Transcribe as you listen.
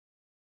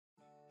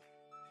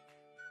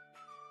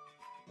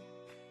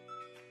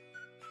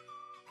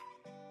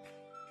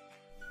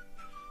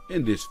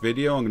In this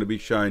video I'm going to be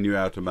showing you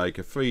how to make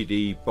a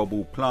 3D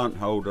bobble plant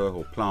holder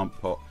or plant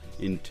pot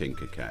in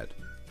Tinkercad.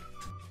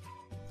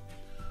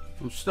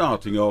 I'm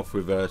starting off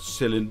with a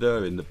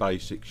cylinder in the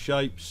basic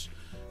shapes,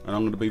 and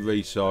I'm going to be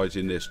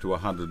resizing this to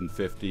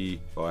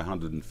 150 by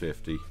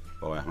 150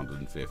 by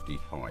 150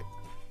 height.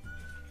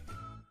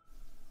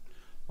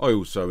 I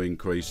also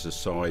increase the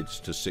sides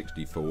to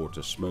 64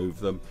 to smooth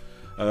them.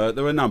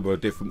 There are a number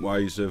of different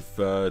ways of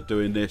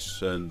doing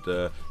this, and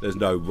there's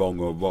no wrong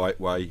or right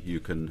way. You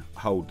can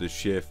hold the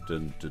shift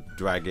and to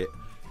drag it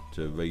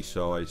to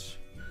resize.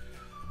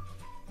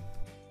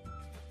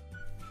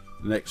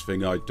 The next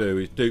thing I do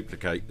is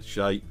duplicate the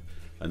shape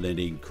and then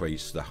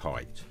increase the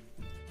height.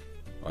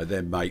 I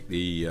then make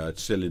the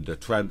cylinder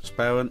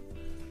transparent.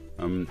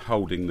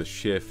 Holding the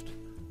shift,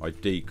 I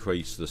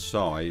decrease the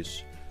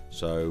size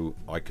so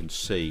I can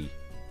see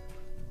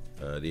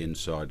the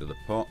inside of the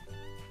pot.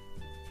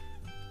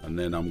 And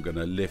then I'm going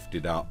to lift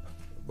it up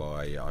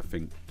by I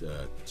think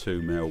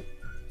 2 mil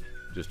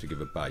just to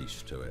give a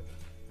base to it.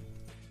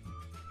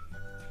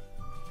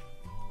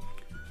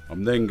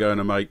 I'm then going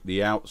to make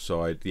the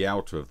outside, the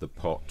outer of the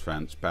pot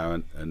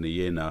transparent and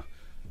the inner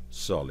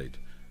solid.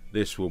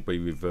 This will be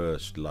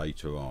reversed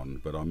later on,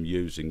 but I'm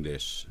using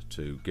this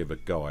to give a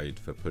guide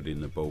for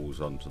putting the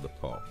balls onto the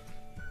pot.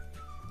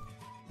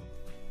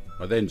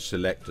 I then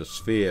select a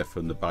sphere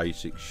from the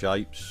basic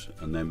shapes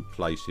and then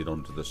place it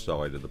onto the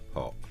side of the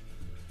pot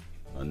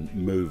and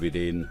move it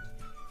in,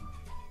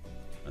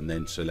 and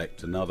then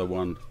select another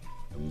one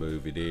and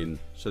move it in,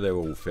 so they're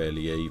all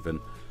fairly even,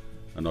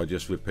 and I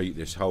just repeat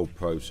this whole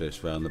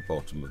process around the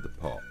bottom of the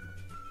pot.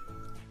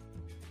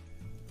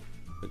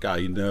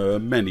 Again, there are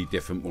many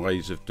different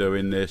ways of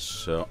doing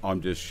this.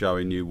 I'm just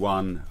showing you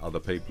one.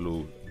 Other people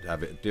will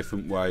have it a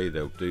different way.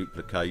 They'll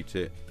duplicate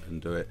it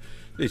and do it.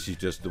 This is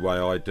just the way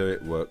I do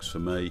it. It works for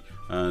me,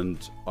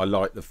 and I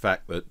like the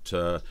fact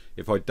that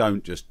if I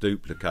don't just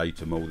duplicate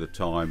them all the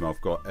time, I've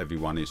got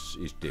everyone is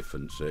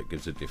different, so it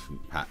gives a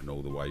different pattern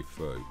all the way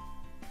through.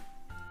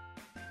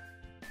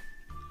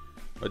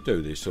 I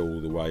do this all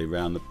the way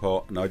around the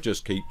pot, and I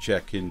just keep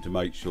checking to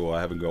make sure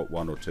I haven't got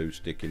one or two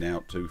sticking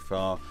out too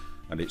far,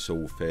 and it's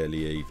all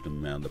fairly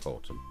even around the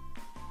bottom.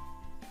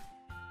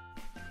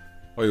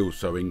 I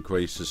also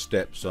increase the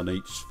steps on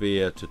each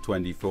sphere to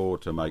 24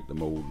 to make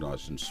them all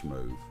nice and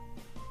smooth.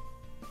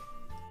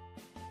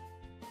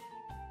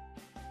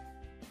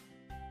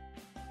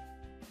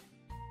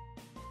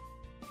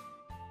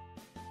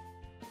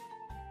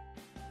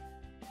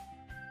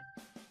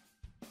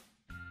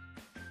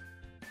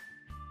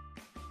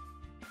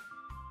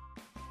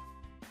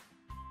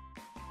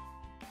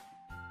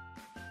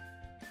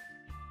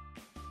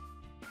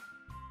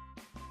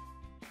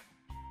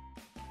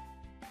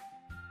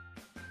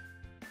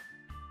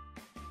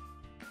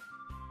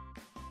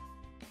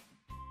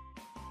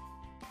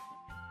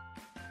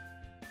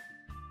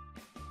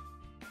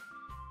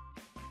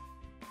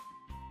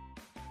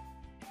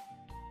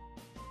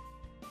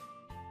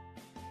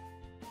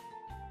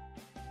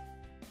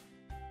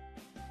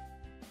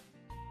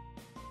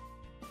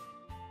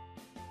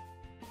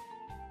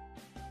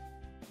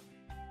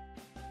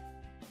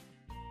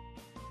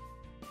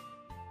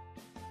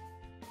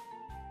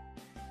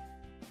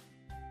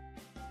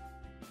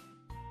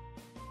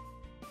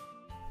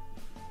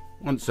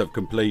 Once I've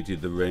completed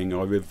the ring,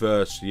 I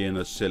reverse the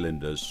inner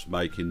cylinders,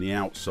 making the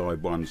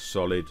outside one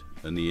solid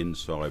and the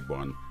inside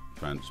one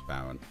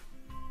transparent.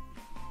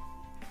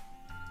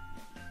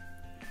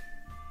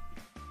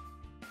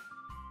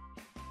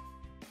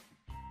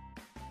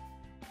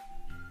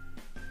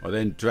 I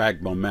then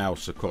drag my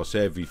mouse across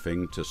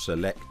everything to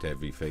select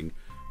everything,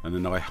 and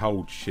then I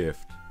hold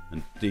shift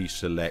and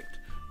deselect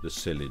the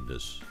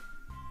cylinders.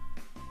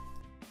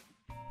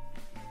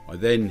 I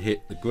then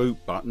hit the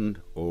group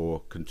button or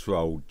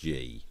Control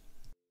G.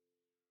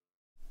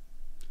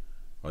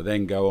 I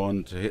then go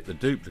on to hit the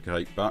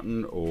duplicate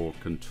button or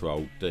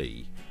Control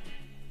D.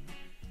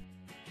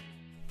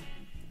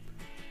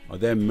 I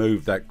then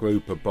move that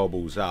group of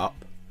bobbles up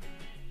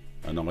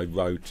and I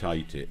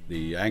rotate it.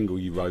 The angle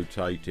you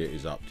rotate it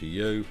is up to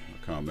you.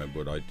 I can't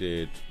remember what I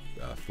did,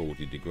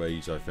 40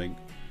 degrees I think,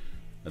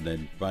 and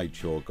then made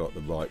sure I got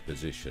the right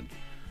position.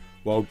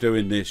 While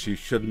doing this, you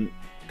shouldn't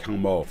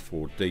come off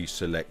or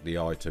deselect the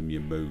item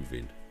you're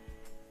moving.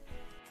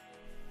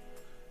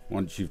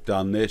 Once you've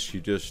done this,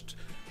 you just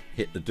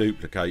hit the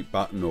duplicate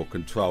button or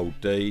Control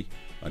D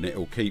and it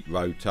will keep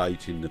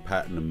rotating the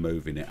pattern and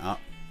moving it up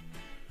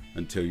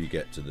until you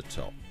get to the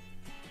top.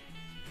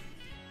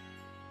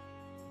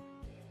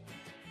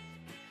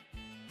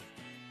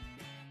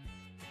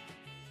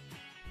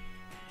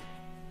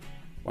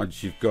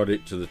 Once you've got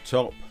it to the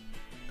top,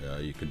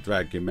 you can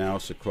drag your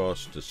mouse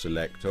across to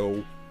select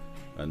all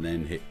and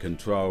then hit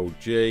Control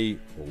G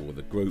or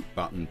the group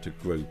button to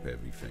group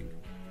everything.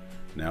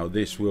 Now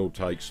this will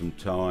take some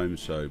time,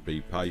 so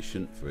be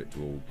patient for it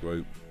to all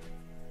group.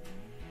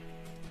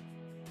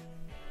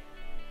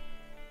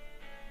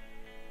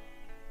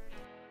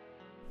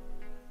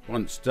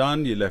 Once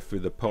done, you're left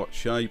with the pot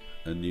shape,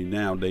 and you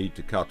now need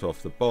to cut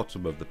off the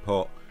bottom of the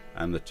pot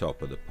and the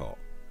top of the pot.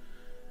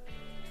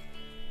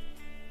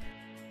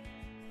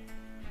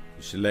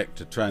 You select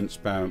a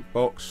transparent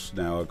box.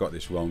 Now I got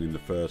this wrong in the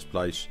first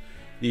place.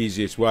 The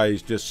easiest way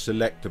is just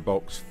select a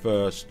box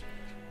first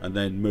and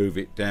then move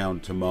it down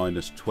to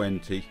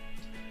 -20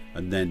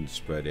 and then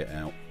spread it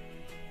out.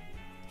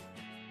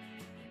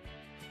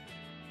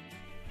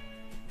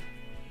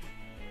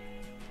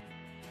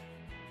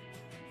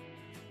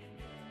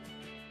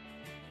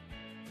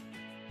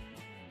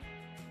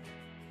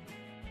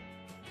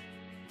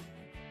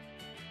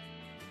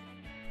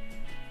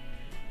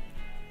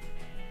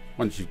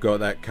 Once you've got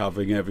that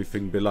covering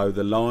everything below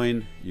the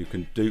line, you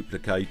can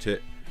duplicate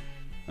it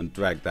and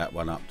drag that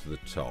one up to the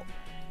top.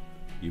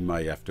 You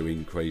may have to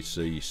increase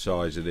the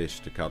size of this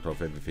to cut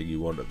off everything you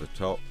want at the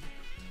top,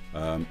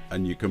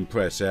 and you can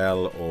press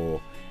L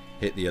or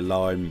hit the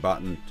align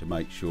button to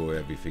make sure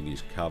everything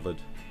is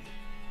covered,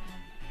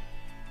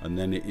 and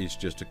then it is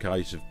just a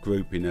case of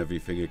grouping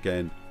everything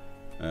again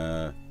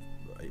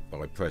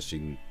by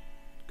pressing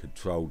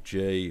Ctrl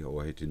G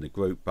or hitting the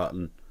group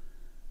button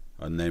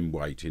and then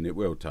waiting. It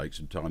will take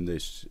some time.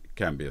 This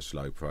can be a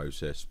slow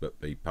process,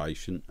 but be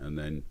patient, and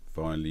then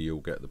finally you'll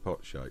get the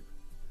pot shape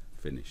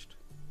finished.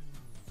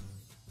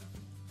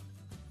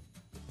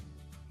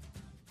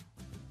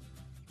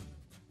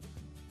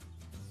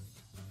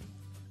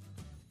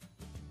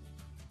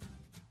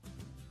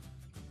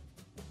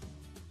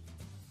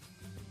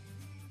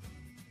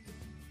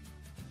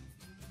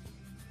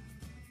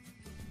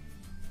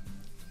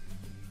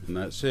 And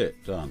that's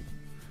it, done.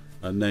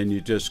 And then you're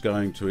just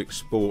going to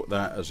export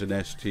that as an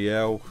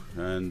STL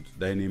and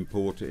then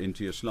import it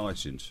into your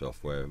slicing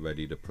software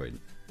ready to print.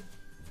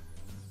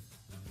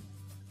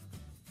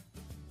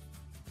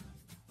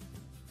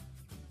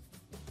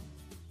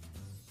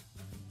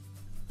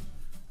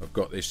 I've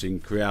got this in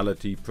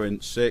Creality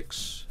Print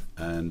 6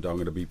 and I'm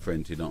going to be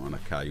printing it on a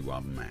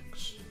K1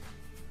 Max.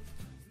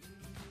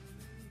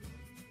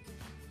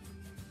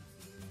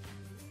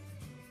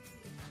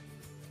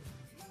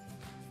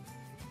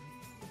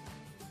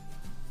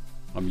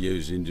 I'm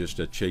using just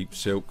a cheap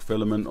silk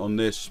filament on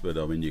this, but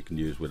I mean you can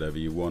use whatever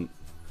you want.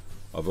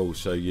 I've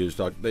also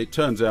used, it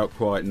turns out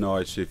quite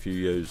nice if you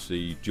use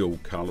the dual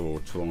colour or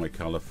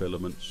tri-colour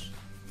filaments.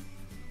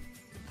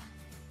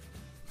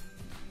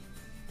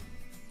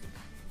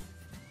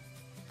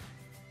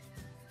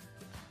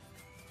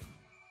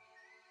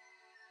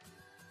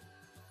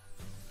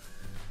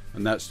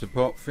 And that's the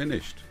pot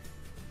finished.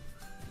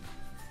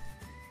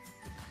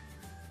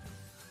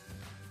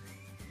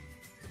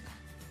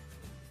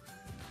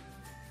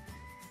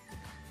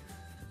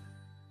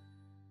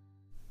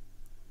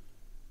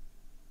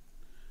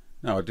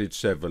 Now I did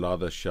several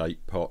other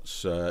shape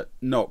pots,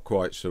 not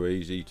quite so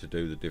easy to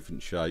do the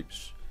different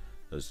shapes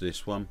as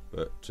this one,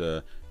 but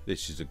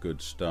this is a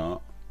good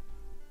start.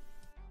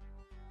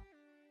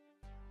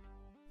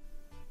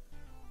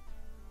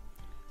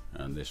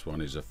 And this one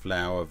is a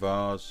flower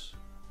vase.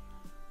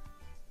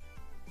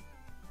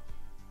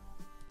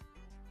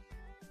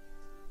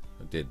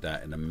 I did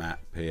that in a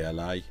matte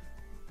PLA,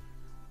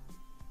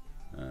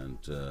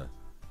 and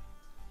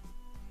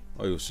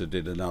I also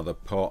did another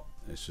pot.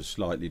 It's a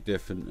slightly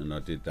different, and I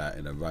did that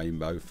in a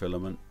rainbow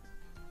filament.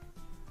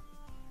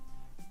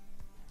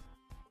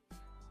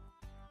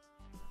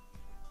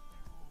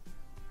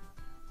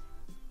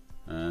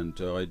 And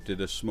I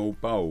did a small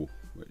bowl,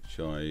 which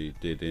I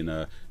did in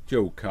a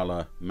dual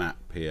colour matte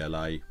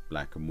PLA,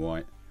 black and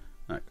white.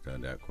 That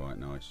turned out quite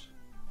nice.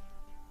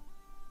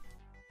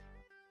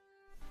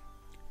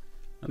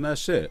 And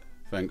that's it.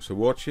 Thanks for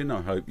watching.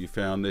 I hope you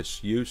found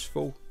this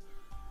useful.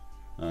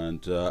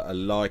 And a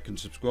like and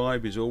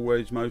subscribe is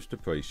always most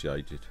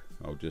appreciated.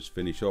 I'll just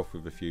finish off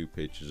with a few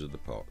pictures of the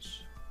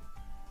pots.